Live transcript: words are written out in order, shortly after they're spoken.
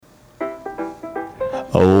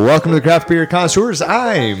Welcome to the Craft Beer Connoisseurs.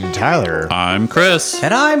 I'm Tyler. I'm Chris.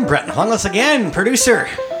 And I'm Brett. Along with us again, producer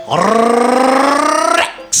Rex.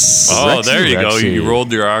 Oh, there you go. Rexy. You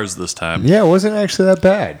rolled your R's this time. Yeah, it wasn't actually that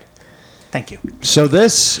bad. Thank you. So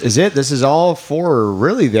this is it. This is all for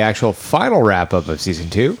really the actual final wrap-up of Season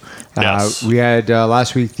 2. Yes. We had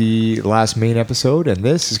last week the last main episode, and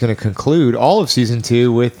this is going to conclude all of Season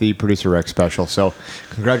 2 with the Producer Rex special. So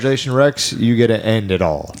congratulations, Rex. You get to end it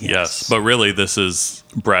all. Yes. But really, this is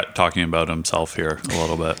Brett talking about himself here a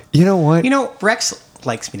little bit. You know what? You know, Rex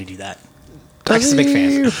likes me to do that. Rex is a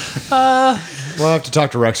big fan. We'll have to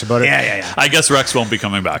talk to Rex about it. Yeah. I guess Rex won't be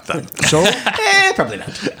coming back then. So, Probably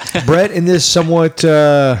not. Brett, in this somewhat,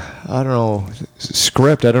 I don't know,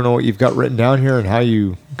 script, I don't know what you've got written down here and how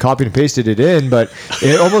you copied and pasted it in, but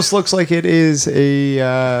it almost looks like it is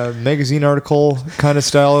a magazine article kind of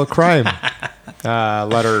style of crime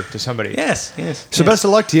letter to somebody. Yes. So best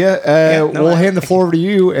of luck to you. We'll hand the thank floor over to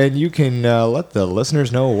you, and you can let the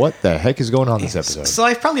listeners know what the heck is going on this episode. So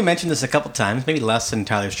I've probably mentioned this a couple times, maybe less than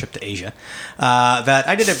Tyler's trip to Asia, that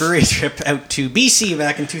I did a brewery trip out to BC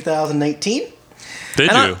back in 2019. Did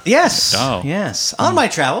you? Yes. Oh. Yes. On my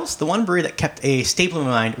travels, the one brewery that kept a staple in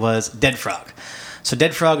my mind was Dead Frog. So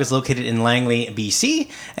Dead Frog is located in Langley, BC,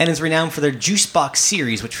 and is renowned for their Juice Box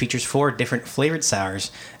series, which features 4 different flavored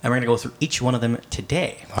sours, and we're going to go through each one of them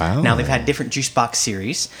today. Wow. Now, they've had different Juice Box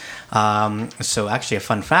series, so actually a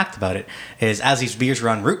fun fact about it is as these beers were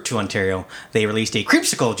en route to Ontario, they released a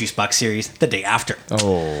Creamsicle Juice Box series the day after.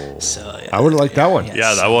 Oh, So, I would like that one. yeah.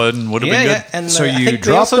 Yeah, that one would have been good. And So I you think they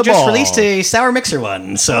dropped also the just ball. released a sour mixer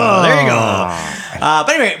one. So there you go. But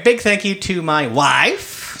anyway, big thank you to my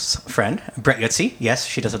wife's friend, Brett Yutzi. Yes,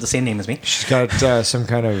 she does have the same name as me. She's got some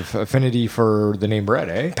kind of affinity for the name Brett,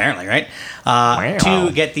 eh? Apparently, right? Wow.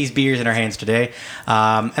 To get these beers in our hands today.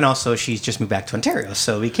 And also, she's just moved back to Ontario,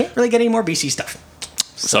 so we can't really get any more BC stuff.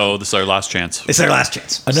 So this is our last chance. It's our last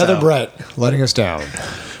chance. Another So- Brett letting us down.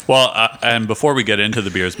 Well, and before we get into the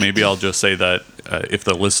beers, maybe I'll just say that if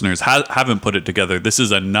the listeners haven't put it together, this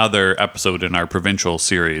is another episode in our Provincial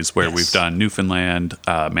series where we've done Newfoundland,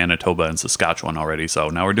 Manitoba, and Saskatchewan already. So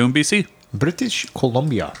now we're doing BC. British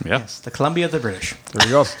Columbia. Yeah. Yes, the Columbia of the British. There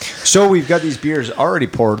we go. So we've got these beers already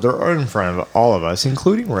poured. They're in front of all of us,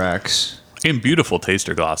 including Rex. In beautiful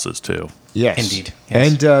taster glasses, too. Yes. Indeed, yes.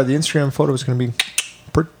 And the Instagram photo is going to be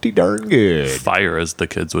pretty darn good. Fire, as the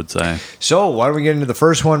kids would say. So why don't we get into the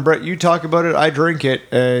first one? Brett, you talk about it. I drink it.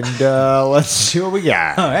 And let's see what we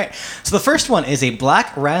got. All right. So the first one is a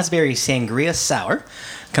black raspberry sangria sour.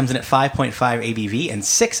 Comes in at 5.5 ABV and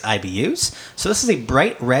 6 IBUs. So this is a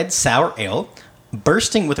bright red sour ale,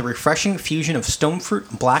 bursting with a refreshing fusion of stone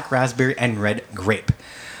fruit, black raspberry, and red grape.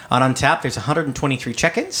 On tap, there's 123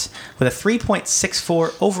 check-ins with a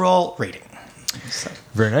 3.64 overall rating. So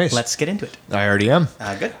Very nice. let's get into it. I already am.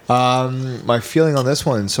 Good. My feeling on this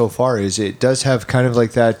one so far is it does have kind of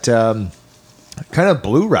like that kind of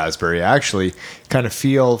blue raspberry, actually, kind of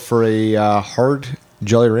feel for a hard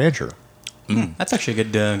Jolly Rancher. That's actually a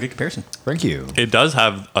good comparison. Thank you. It does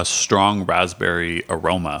have a strong raspberry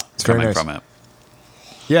aroma very coming nice. from it.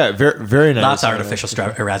 Yeah, very, very nice. Lots of artificial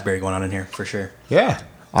raspberry going on in here, for sure. Yeah,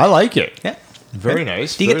 I like it. Yeah. Very Good.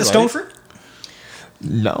 nice. Do you get Very the stone light. fruit?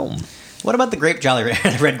 No. What about the grape Jolly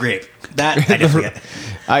Red grape? That I definitely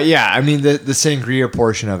get. Yeah, I mean the sangria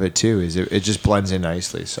portion of it too is it just blends in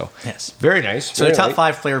nicely. So Yes. very nice. So very the top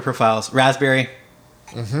light. 5 flavor profiles: raspberry.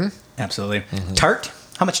 Absolutely. Tart.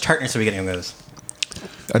 How much tartness are we getting with this?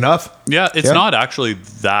 Enough. Yeah, it's Yeah. not actually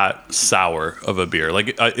that sour of a beer. Like,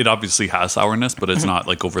 it obviously has sourness, but it's not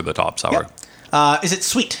like over the top sour. Is it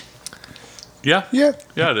sweet? Yeah. Yeah.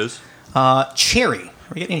 Yeah, it is. Cherry.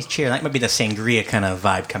 Are we getting any cherry? That might be the sangria kind of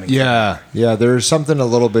vibe coming. Yeah, yeah. There's something a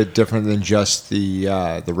little bit different than just the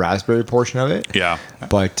raspberry portion of it. Yeah.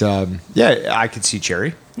 But yeah, I could see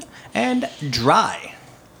cherry. through. And dry.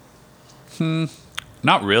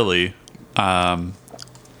 Not really.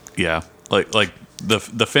 Yeah. Like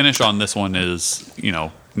the finish on this one is,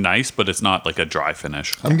 nice, but it's not like a dry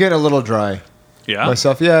finish. I'm getting a little dry Yeah.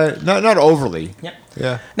 myself. Yeah, not overly. Yep.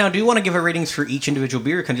 Yeah. Now, do you want to give our ratings for each individual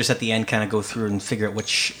beer, or can just at the end kind of go through and figure out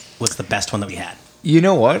which was the best one that we had? You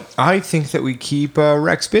know what? I think that we keep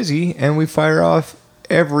Rex busy and we fire off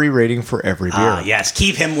every rating for every beer. Yes,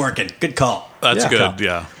 keep him working. Good call. That's Yeah. good.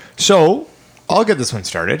 Yeah. So I'll get this one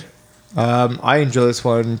started. I enjoy this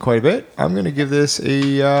one quite a bit. I'm going to give this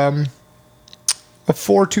a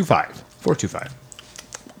 4.25. 4.25.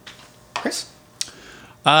 Chris?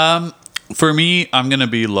 For me, I'm going to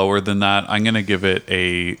be lower than that. I'm going to give it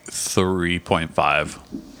a 3.5.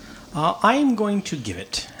 I'm going to give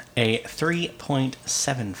it a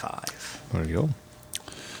 3.75. There you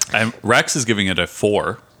go. And Rex is giving it a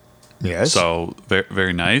 4. Yes. So very,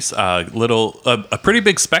 very nice. A pretty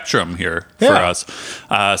big spectrum here for Yeah. us.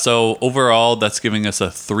 So overall, that's giving us a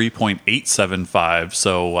 3.875.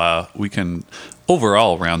 So we can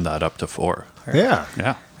overall round that up to 4. Yeah.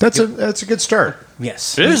 Yeah. That's a good start.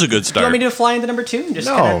 Yes. It is a good Do you start. want me to fly into number 2 and just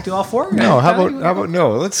kind of do all 4? No. How about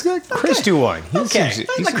no? Let's let Chris do one. Okay.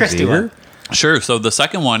 Let Chris do one. Sure. So the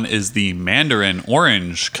second one is the Mandarin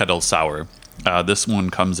Orange Kettle Sour. This one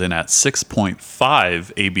comes in at 6.5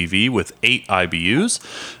 ABV with 8 IBUs.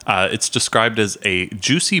 It's described as a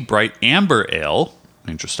juicy, bright amber ale.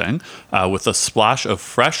 Interesting. With a splash of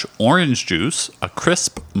fresh orange juice, a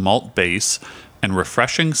crisp malt base, and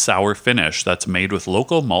refreshing sour finish that's made with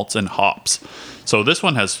local malts and hops. So this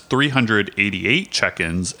one has 388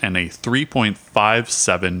 check-ins and a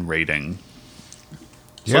 3.57 rating.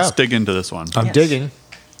 So let's dig into this one. I'm digging.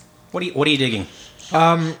 What are you digging?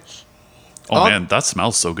 Oh man, that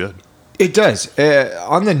smells so good. It does.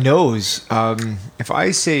 On the nose, if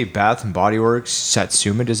I say Bath and Body Works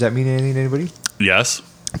Satsuma, does that mean anything to anybody? Yes.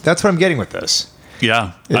 That's what I'm getting with this.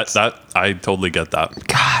 Yeah. I totally get that.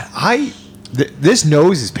 God, this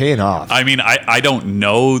nose is paying off. I mean, I don't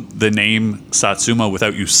know the name Satsuma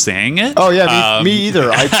without you saying it. Oh yeah, me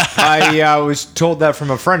either. I was told that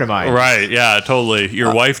from a friend of mine. Right. Yeah. Totally.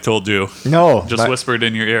 Your wife told you. No, Just whispered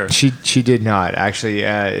in your ear. She did not actually.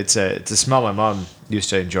 It's a smell my mom used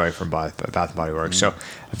to enjoy from Bath and Body Works. So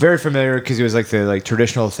very familiar because it was like the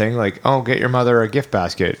traditional thing, like get your mother a gift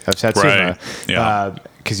basket of Satsuma. Right. Yeah.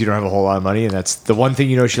 Because you don't have a whole lot of money, and that's the one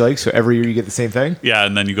thing she likes. So every year you get the same thing. Yeah,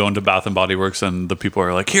 and then you go into Bath and Body Works, and the people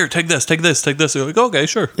are like, "Here, take this, take this, take this." You're like, "Okay,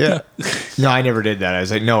 sure." Yeah. No, I never did that. I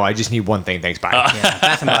was like, no, I just need one thing. Thanks, bye. Yeah,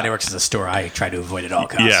 Bath and Body Works is a store I try to avoid at all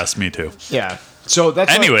costs. Yes, me too. Yeah. So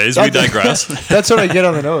that's Anyways, we digress. That's what I get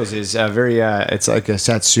on the nose. Is very. It's like a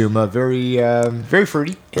Satsuma, very, very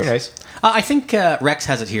fruity, very nice. I think Rex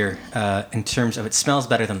has it here in terms of it smells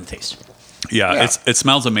better than the taste. Yeah. It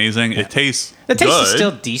smells amazing. It tastes. The taste good. is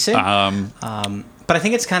still decent, but I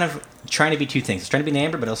think it's kind of trying to be two things. It's trying to be an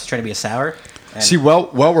amber, but also trying to be a sour. And See, while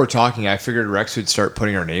we're talking, I figured Rex would start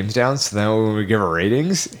putting our names down, so then when we give our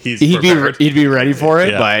ratings, He'd be ready for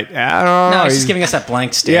it. Yeah. But I don't know. no, he's just giving us that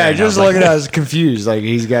blank stare. Yeah, and I just was like, looking at us confused, like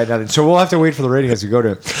he's got nothing. So we'll have to wait for the rating as we go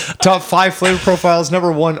to top 5 flavor profiles.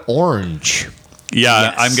 Number 1, orange. Yeah,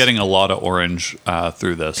 Yes. I'm getting a lot of orange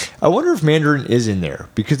through this. I wonder if Mandarin is in there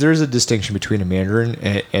because there is a distinction between a Mandarin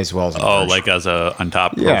as well as an orange. Like as a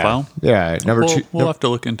untapped yeah, profile. yeah. Number 2, We'll have to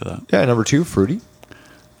look into that. yeah. Number 2, fruity.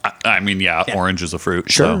 I mean, yeah, orange is a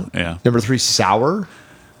fruit. Sure. So, yeah. Number 3, sour.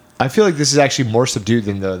 I feel like this is actually more subdued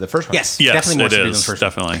than the first one. yes, Yes, definitely more it subdued than is. the first one.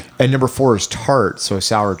 Definitely. And number 4 is tart, so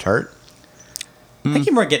sour tart. I think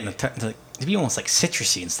you're more getting to be almost like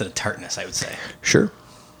citrusy instead of tartness, I would say. Sure.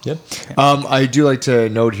 Yep. I do like to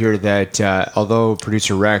note here that although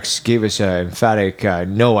producer Rex gave us an emphatic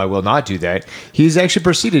no, I will not do that, he's actually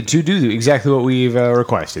proceeded to do exactly what we've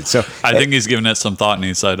requested. So I think he's given it some thought and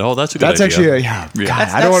he said, "Oh, that's a good that's idea." actually Yeah. God,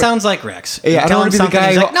 That sounds like Rex. Yeah, You I don't tell wanna him be the something, guy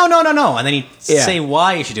he's who- like, no, and then he Yeah. say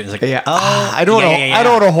why you should do it. It's like, yeah. oh, I don't want to. yeah. I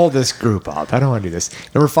don't want to hold this group up. I don't want to do this.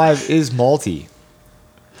 Number 5 is malty.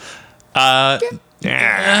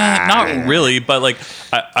 Not really, but like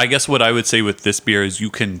I guess what I would say with this beer is you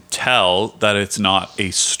can tell that it's not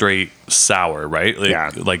a straight sour, right? Like,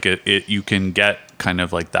 Yeah. like it you can get kind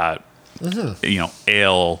of like that,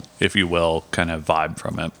 ale, if you will, kind of vibe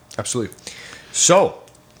from it. Absolutely. So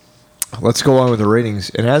let's go on with the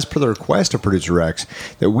ratings. And as per the request of producer Rex,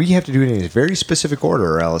 that we have to do it in a very specific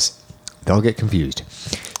order, or else they'll get confused.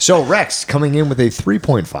 So Rex coming in with a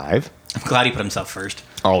 3.5. I'm glad he put himself first.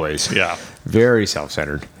 Always. Yeah. Very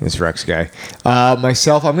self-centered, this Rex guy.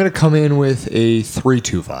 Myself, I'm going to come in with a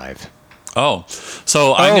 3.25. Oh,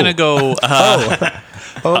 so I'm gonna go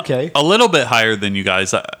Okay. a little bit higher than you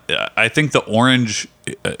guys. I think the orange,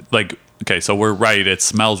 okay, so we're right. It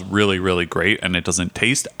smells really, really great, and it doesn't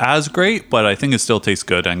taste as great, but I think it still tastes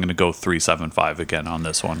good. I'm gonna go 3.75 again on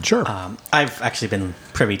this one. Sure. I've actually been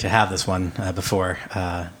privy to have this one before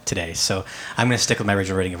today, so I'm going to stick with my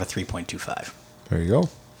original rating of a 3.25. There you go.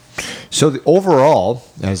 So the overall,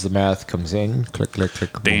 as the math comes in, click, click,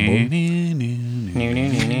 click, boom,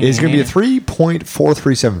 boom, is going to be a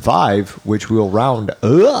 3.4375, which we'll round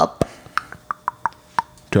up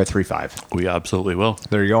to a 3.5. We absolutely will.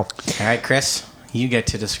 There you go. All right, Chris, you get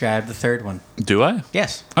to describe the third one. Do I?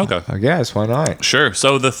 Yes. Okay. I guess, why not? Sure.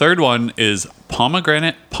 So the third one is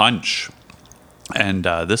Pomegranate Punch. And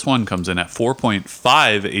this one comes in at 4.5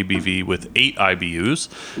 ABV with 8 IBUs.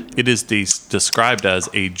 It is described as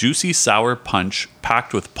a juicy sour punch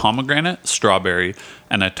packed with pomegranate, strawberry,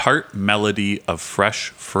 and a tart melody of fresh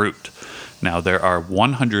fruit. Now, there are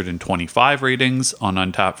 125 ratings on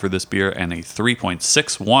Untappd for this beer and a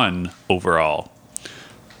 3.61 overall.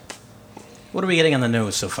 What are we getting on the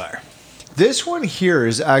nose so far? This one here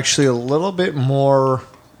is actually a little bit more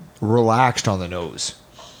relaxed on the nose.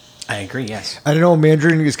 I agree, yes. I don't know,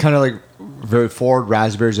 mandarin is kind of like very forward.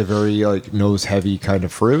 Raspberry is a very like nose heavy kind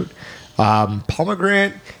of fruit.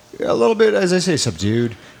 Pomegranate, a little bit, as I say,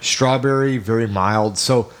 subdued. Strawberry, very mild.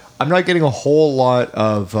 So I'm not getting a whole lot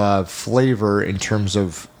of flavor in terms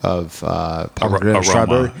of pomegranate Aroma,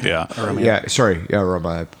 strawberry. yeah. Yeah, sorry. Yeah, aroma.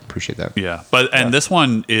 I appreciate that. Yeah, and this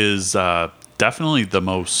one is definitely the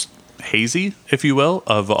most hazy, if you will,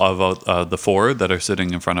 of the four that are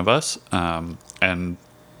sitting in front of us. And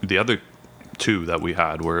the other two that we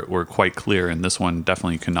had were quite clear, and this one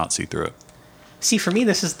definitely could not see through it. See, for me,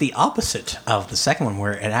 this is the opposite of the second one,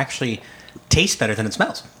 where it actually tastes better than it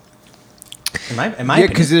smells. In my Yeah, opinion.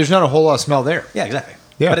 because there's not a whole lot of smell there. Yeah, exactly.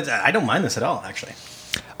 Yeah. But I don't mind this at all, actually.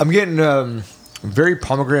 I'm getting very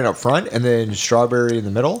pomegranate up front and then strawberry in the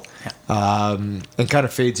middle, and kind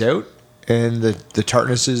of fades out. And the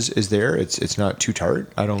tartness is there. It's not too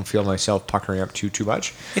tart. I don't feel myself puckering up too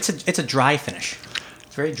much. It's a dry finish.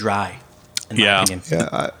 It's very dry, in my Yeah. opinion.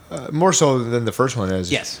 Yeah, more so than the first one,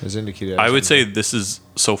 as indicated. I would say this is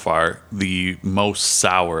so far the most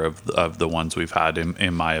sour of the ones we've had,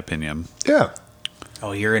 in my opinion. Yeah,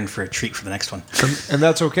 Oh, you're in for a treat for the next one. and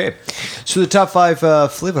that's okay. So the top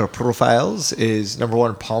 5 flavor profiles is number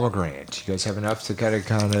 1, pomegranate. You guys have enough to kind of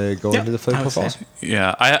go Yep, into the flavor I would say. profiles?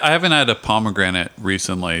 Yeah, I haven't had a pomegranate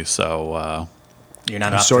recently, so You're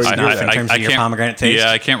not I'm up sorry to to snuff hear that. in terms of your pomegranate taste. Yeah,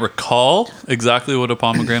 I can't recall exactly what a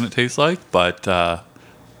pomegranate tastes like, but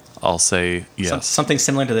I'll say yes. Something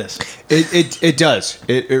similar to this. It does.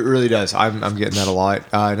 It really does. I'm getting that a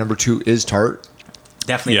lot. Number 2 is tart.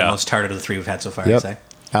 Definitely Yeah. the most tart of the three we've had so far, I'd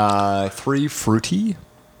say. 3, fruity.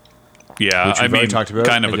 Yeah, Which I we've already mean, talked about,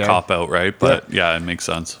 kind of again. a cop out, right? But yeah, it makes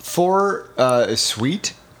sense. 4 is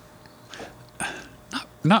sweet.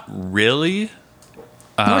 Not really.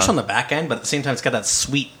 More so on the back end, but at the same time, it's got that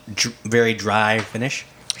sweet, very dry finish.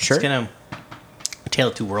 Sure. It's going to tale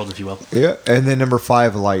of two worlds, if you will. Yeah, and then number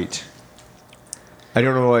 5, light. I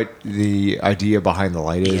don't know what the idea behind the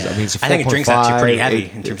light is. I mean, it's a 4.5. I think it drinks actually pretty heavy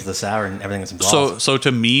in terms of the sour and everything that's involved. So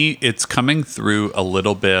to me, it's coming through a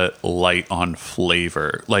little bit light on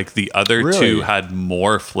flavor. Like the other Really? two had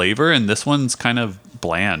more flavor, and this one's kind of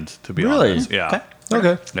bland, to be Really? honest. Yeah. Okay.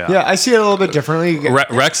 Okay. Yeah. Yeah, I see it a little bit differently.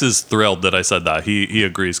 Rex is thrilled that I said that. He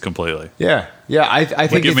agrees completely. Yeah. I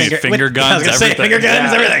think Give me it's, finger I was guns, gonna say, everything. finger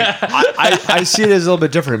guns, everything. I see it as a little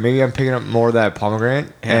bit different. Maybe I'm picking up more of that pomegranate.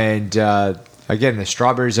 And again, the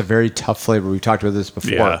strawberry is a very tough flavor. We've talked about this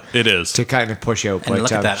before. Yeah, it is. To kind of push out. And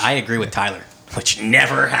look at that. I agree with Tyler, which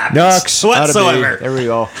never happens Nux. whatsoever. There we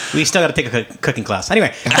go. We still got to take a cooking class.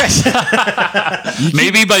 Anyway,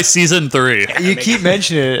 Maybe by season 3. You keep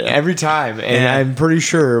mentioning it every time, and Yeah. I'm pretty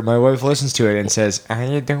sure my wife listens to it and says, "Are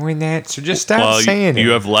you doing that?" So just stop Well, saying it.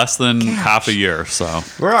 you have less than half a year, so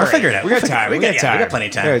We're all We'll right. figure it out. We We'll got figure it out. time. We We got- got yeah, time. we got plenty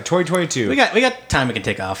of time. Yeah, 2022. we got time we can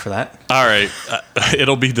take off for that. all right.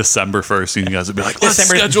 It'll be December 1st, and you guys will be like, let's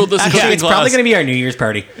December- schedule this Actually, cooking it's class. probably going to be our New Year's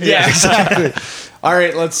party. Yeah, exactly. All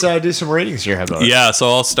right, let's do some ratings here. How about it? Yeah, so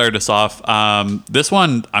I'll start us off. This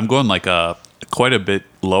one, I'm going like quite a bit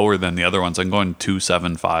lower than the other ones. I'm going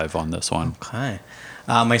 2.75 on this one. Okay.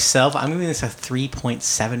 Myself, I'm giving this a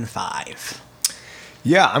 3.75.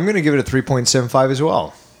 Yeah, I'm going to give it a 3.75 as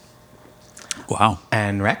well. Wow.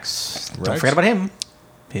 And Rex, don't Rex? forget about him.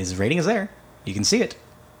 His rating is there. You can see it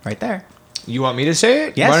right there. You want me to say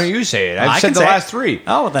it? Yes. Why don't you say it? I've I said can the say last it. 3.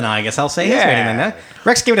 Oh, well, then I guess I'll say his Yeah. rating then.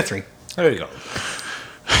 Rex, give it a 3. There you go.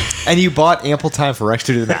 And you bought ample time for Rex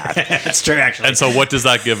to do the math. That's true, actually. And so what does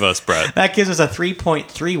that give us, Brett? That gives us a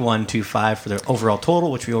 3.3125 for the overall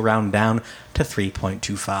total, which we will round down to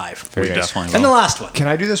 3.25. We nice. definitely And the will. last one. Can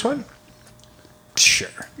I do this one? Sure.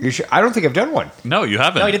 You sure? I don't think I've done one. No, you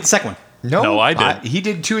haven't. No, he did the second one. No, I did. He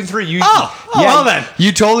did 2 and 3. You, well then.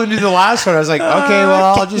 You told him to do the last one. I was like, okay, well,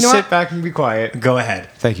 I'll okay, just you know sit what? back and be quiet. Go ahead.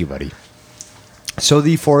 Thank you, buddy. So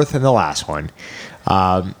the fourth and the last one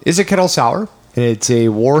is a kettle sour. And it's a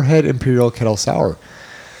Warhead Imperial Kettle Sour.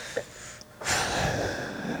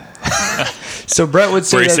 So Brett would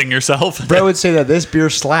say Bracing yourself. Brett would say that this beer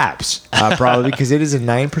slaps, probably because it is a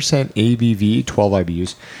 9% ABV, 12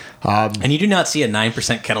 IBUs. And you do not see a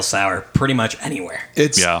 9% kettle sour pretty much anywhere.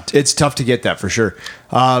 It's tough to get that for sure.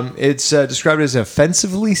 It's described as an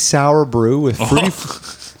offensively sour brew with fruity,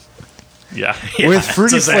 Yeah. with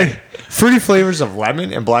fruity, that's a say. fruity flavors of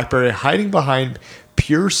lemon and blackberry hiding behind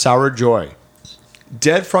pure sour joy.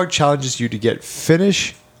 Dead Frog challenges you to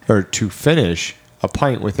finish a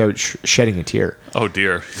pint without shedding a tear. Oh,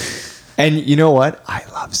 dear. And you know what? I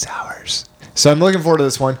love sours. So I'm looking forward to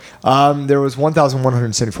this one. There was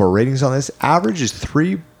 1,174 ratings on this. Average is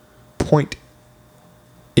 3.81.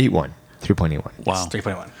 3.81. Wow.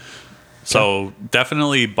 3.1. So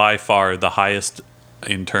definitely by far the highest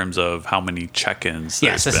in terms of how many check-ins.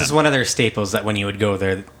 Yes, this is one of their staples that when you would go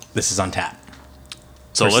there, this is on tap.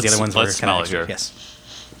 So Versus let's the other ones were let's kinda smell it extra. here.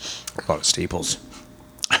 Yes. A lot of staples.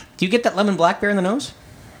 Do you get that lemon blackberry in the nose?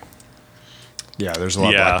 Yeah, there's a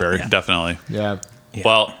lot Yeah, of blackberry. definitely. Yeah. Yeah.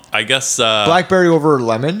 Well, I guess Blackberry over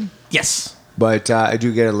lemon, Yes. but I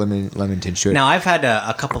do get a lemon tinge to it. Now I've had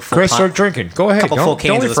a couple full Chris, start drinking. Go ahead. couple full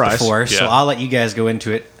cans of this before, so Yeah. I'll let you guys go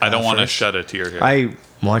into it. I don't want to first. shed a tear here. I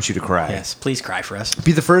want you to cry. Yes, please cry for us.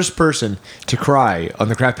 Be the first person to cry on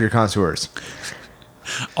the Craft Beer Connoisseurs.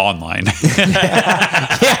 Online.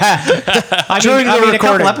 I During mean, the a couple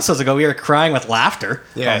recording. episodes ago, we were crying with laughter.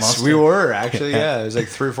 Yes, almost. we were actually. Yeah, it was like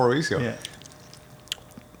 3 or 4 weeks ago. Yeah.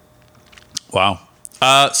 Wow.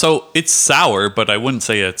 So it's sour, but I wouldn't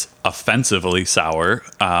say it's offensively sour.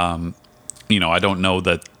 I don't know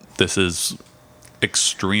that this is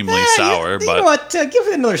extremely sour, you but know what? Give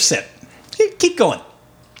it another sip. Keep going.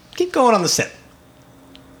 Keep going on the sip.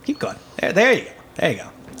 Keep going. There you go. There you go.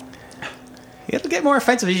 It'll get more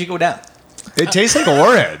offensive as you go down. It tastes like a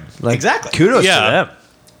warhead. Like, Exactly. Kudos Yeah. to them.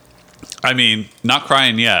 I mean, not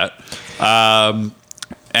crying yet.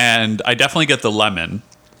 And I definitely get the lemon.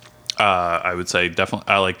 I would say definitely.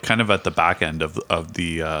 I like kind of at the back end of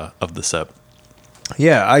the sip.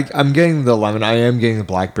 Yeah, I'm getting the lemon. I am getting the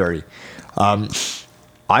blackberry.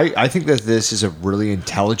 I think that this is a really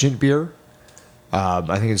intelligent beer.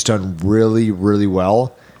 I think it's done really, really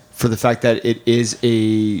well for the fact that it is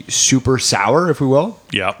a super sour, if we will.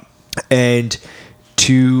 Yeah. And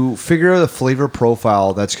to figure out the flavor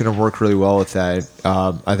profile that's going to work really well with that,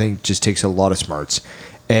 I think just takes a lot of smarts.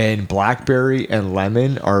 And blackberry and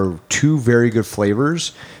lemon are two very good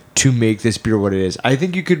flavors to make this beer what it is. I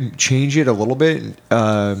think you could change it a little bit,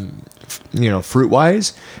 fruit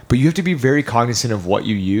wise, but you have to be very cognizant of what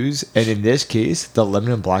you use. And in this case, the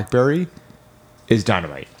lemon and blackberry is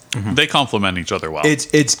dynamite. They complement each other well.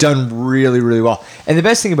 It's done really, really well. And the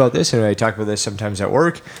best thing about this, and I talk about this sometimes at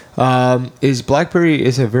work, is blackberry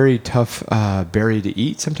is a very tough berry to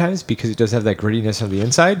eat sometimes because it does have that grittiness on the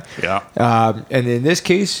inside. Yeah. And in this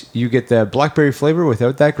case, you get the blackberry flavor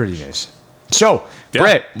without that grittiness. So, Yeah.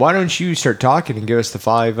 Brett, why don't you start talking and give us the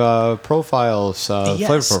 5 profiles, flavor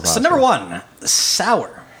profiles? So number 1,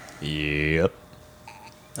 sour. Yep.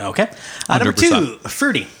 Okay. Number 2,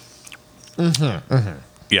 fruity.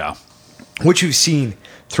 Yeah. Which you've seen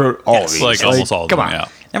throughout all of It's these. like almost all of come them. on. Yeah.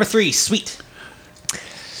 Number 3, sweet.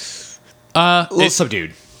 A little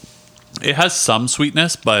subdued. It has some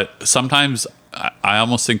sweetness, but sometimes I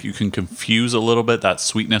almost think you can confuse a little bit that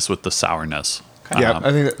sweetness with the sourness. Yeah,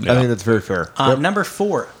 I think that's very fair. Yep. Number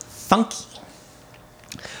 4, funky.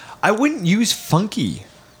 I wouldn't use funky.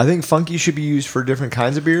 I think funky should be used for different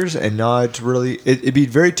kinds of beers and not really. It'd be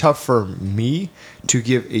very tough for me to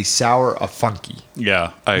give a sour a funky.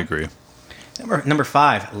 Yeah, I agree. Number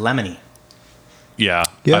 5, lemony. Yeah,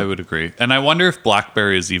 Yeah. I would agree. And I wonder if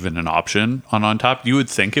blackberry is even an option on top. You would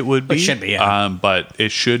think it would be. It should be, yeah. But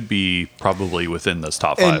it should be probably within this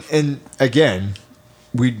top 5. And again,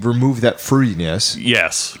 we'd remove that fruitiness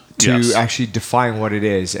Yes. to yes. actually define what it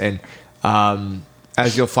is. And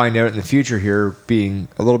as you'll find out in the future here, being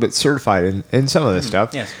a little bit certified in some of this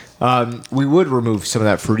stuff, yes. we would remove some of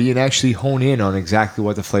that fruity and actually hone in on exactly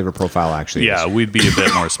what the flavor profile actually Yeah, is. we'd be a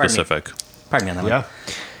bit more specific. Pardon me on that Yeah.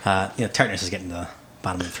 one. Tartness is getting to the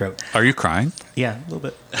bottom of the throat. Are you crying? Yeah, a little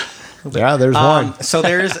bit. Yeah, there's one. So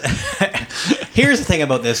there's here's the thing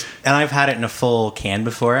about this, and I've had it in a full can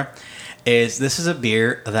before, is this is a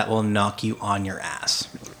beer that will knock you on your ass.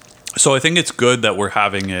 So I think it's good that we're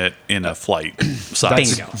having it in a flight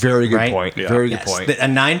size. Bingo. Very good Right? point. Yeah. Very good Yes, point. a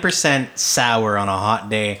 9% sour on a hot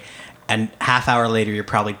day, and half hour later you're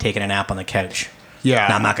probably taking a nap on the couch. Yeah.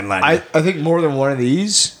 No, I'm not gonna lie to you. I think more than one of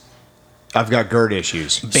these, I've got GERD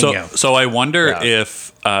issues. Bingo. So I wonder Yeah.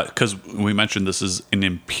 if, because we mentioned this is an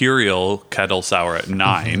imperial kettle sour at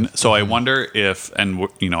 9. Mm-hmm. So I wonder if, and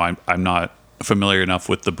I'm not familiar enough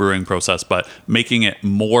with the brewing process, but making it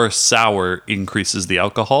more sour increases the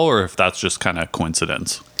alcohol, or if that's just kind of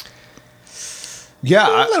coincidence. Yeah.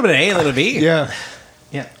 a little bit of A, a little bit of B. Yeah.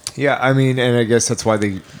 Yeah. Yeah, I mean, and I guess that's why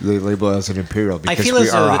they label it as an imperial, because feel we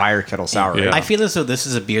as though are a that- higher kettle sour. Yeah. right? I feel as though this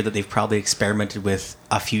is a beer that they've probably experimented with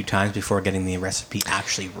a few times before getting the recipe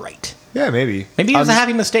actually right. Yeah, maybe. Maybe it was a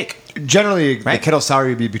happy mistake. Generally, the Right. kettle sour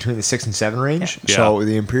would be between the 6 and 7 range. Yeah. So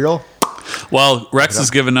the imperial, Well, Rex has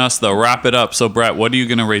given us the wrap it up. So, Brett, what are you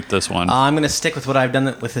going to rate this one? I'm going to stick with what I've done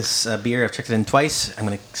with this beer. I've checked it in twice. I'm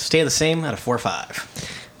going to stay the same at a 4 or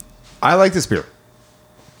 5. I like this beer.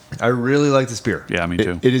 I really like this beer. Yeah, me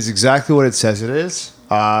too. It is exactly what it says it is.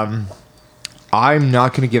 I'm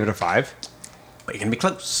not going to give it a 5. But you're going to be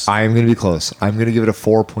close. I am going to be close. I'm going to give it a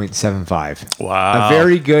 4.75. Wow. A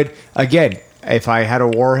very good. Again, if I had a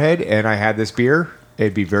Warhead and I had this beer,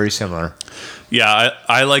 it'd be very similar. Yeah,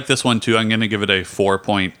 I like this one too. I'm going to give it a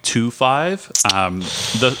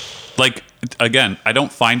 4.25. Again, I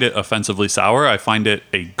don't find it offensively sour. I find it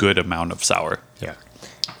a good amount of sour. Yeah.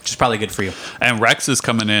 Which is probably good for you. And Rex is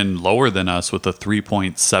coming in lower than us with a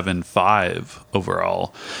 3.75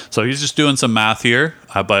 overall. So he's just doing some math here,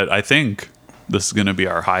 but I think this is going to be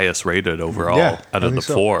our highest rated overall out of the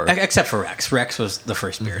 4. Except for Rex. Rex was the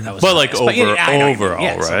first beer. That was But like highest. overall,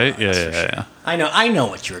 Yeah, right? so Yeah. I know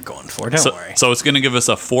what you were going for. Don't worry. So it's going to give us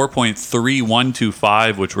a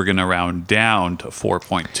 4.3125, which we're going to round down to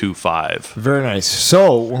 4.25. Very nice.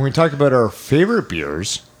 So when we talk about our favorite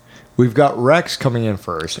beers, we've got Rex coming in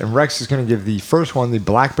first. And Rex is going to give the first one, the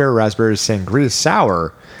Black Bear Raspberry Sangria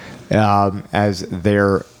Sour, as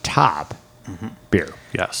their top beer.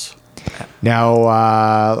 Yes.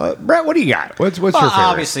 Now, Brett, what do you got? What's your favorite?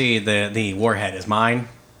 Obviously, the Warhead is mine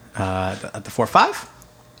at the 4 or 5.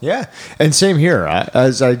 Yeah, and same here.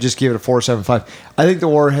 As I just gave it a 4.75. I think the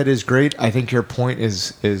Warhead is great. I think your point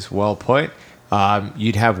is well put.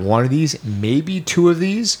 You'd have one of these, maybe 2 of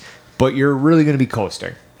these, but you're really going to be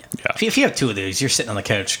coasting. Yeah. If you have 2 of these, you're sitting on the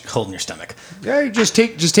couch holding your stomach. Yeah, you just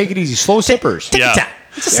take it easy. Slow sippers. Take Yeah. your time.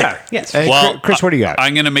 It's a sipper. Yes. Hey, Well, Chris, what do you got?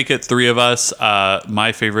 I'm going to make it 3 of us.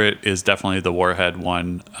 My favorite is definitely the Warhead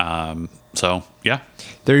one. So, yeah.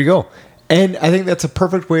 There you go. And I think that's a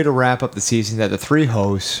perfect way to wrap up the season, that the 3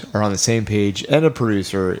 hosts are on the same page and a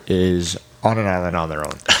producer is on an island on their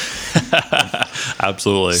own.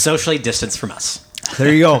 Absolutely. Socially distanced from us.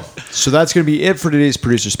 There you go. So that's going to be it for today's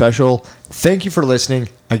producer special. Thank you for listening.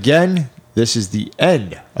 Again, this is the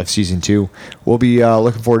end of season 2. We'll be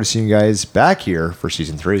looking forward to seeing you guys back here for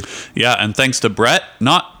season 3. Yeah, and thanks to Brett,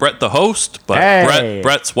 not Brett the host, but Hey.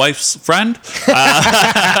 Brett's wife's friend.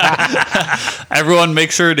 Everyone,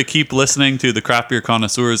 make sure to keep listening to the Craft Beer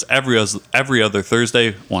Connoisseurs every other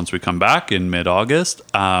Thursday once we come back in mid-August.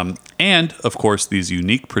 And, of course, these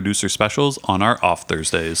unique producer specials on our off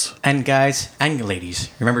Thursdays. And guys and ladies,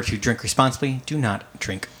 remember to drink responsibly. Do not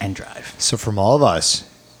drink and drive. So from all of us,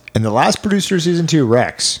 in the last producer of season 2,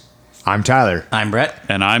 Rex, I'm Tyler. I'm Brett.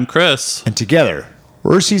 And I'm Chris. And together,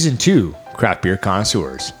 we're season 2 Craft Beer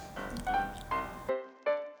Connoisseurs.